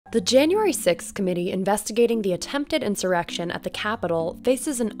The January 6th committee investigating the attempted insurrection at the Capitol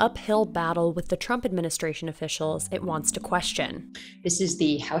faces an uphill battle with the Trump administration officials it wants to question. This is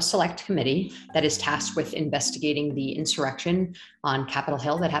the House Select Committee that is tasked with investigating the insurrection on Capitol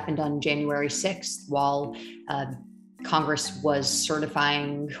Hill that happened on January 6th while Congress was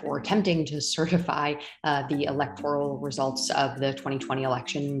certifying or attempting to certify the electoral results of the 2020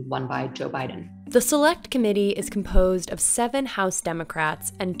 election won by Joe Biden. The Select Committee is composed of 7 House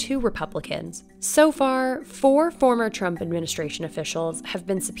Democrats and 2 Republicans. So far, 4 former Trump administration officials have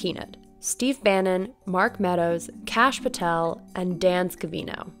been subpoenaed: Steve Bannon, Mark Meadows, Kash Patel, and Dan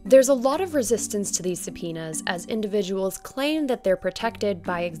Scavino. There's a lot of resistance to these subpoenas as individuals claim that they're protected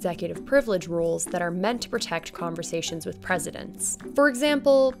by executive privilege rules that are meant to protect conversations with presidents. For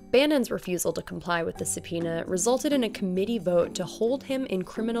example, Bannon's refusal to comply with the subpoena resulted in a committee vote to hold him in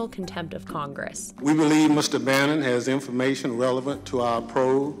criminal contempt of Congress. We believe Mr. Bannon has information relevant to our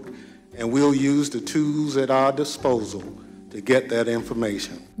probe, and we'll use the tools at our disposal to get that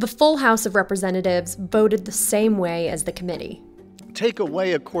information. The full House of Representatives voted the same way as the committee. Take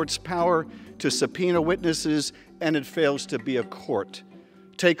away a court's power to subpoena witnesses, and it fails to be a court.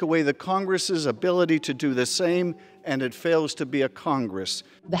 Take away the Congress's ability to do the same, and it fails to be a Congress.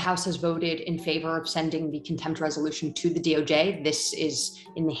 The House has voted in favor of sending the contempt resolution to the DOJ. This is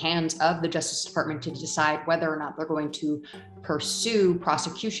in the hands of the Justice Department to decide whether or not they're going to pursue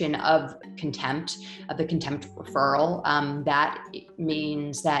prosecution of contempt, of the contempt referral. That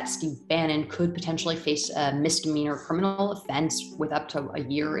means that Steve Bannon could potentially face a misdemeanor criminal offense with up to a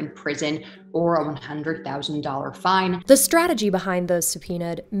year in prison or a $100,000 fine. The strategy behind those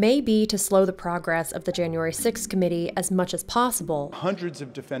subpoenaed may be to slow the progress of the January 6th committee as much as possible. Hundreds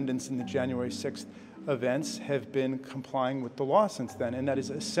of defendants in the January 6th events have been complying with the law since then, and that is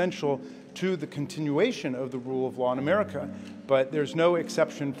essential to the continuation of the rule of law in America. But there's no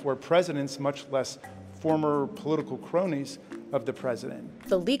exception for presidents, much less former political cronies of the president.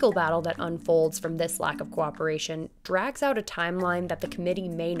 The legal battle that unfolds from this lack of cooperation drags out a timeline that the committee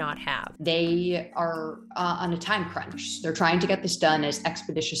may not have. They are on a time crunch. They're trying to get this done as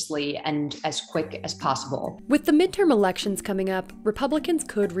expeditiously and as quick as possible. With the midterm elections coming up, Republicans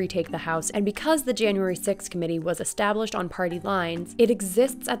could retake the House, and because the January 6th committee was established on party lines, it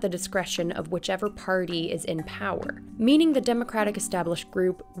exists at the discretion of whichever party is in power, meaning the Democratic established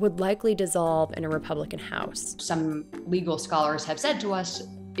group would likely dissolve in a Republican House. Some legal scholars have said to us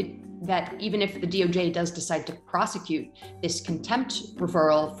that even if the DOJ does decide to prosecute this contempt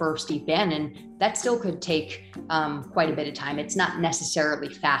referral for Steve Bannon, that still could take quite a bit of time. It's not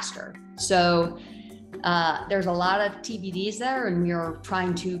necessarily faster. So there's a lot of TBDs there, and we're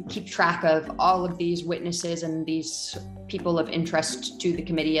trying to keep track of all of these witnesses and these people of interest to the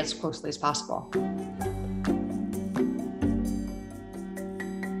committee as closely as possible.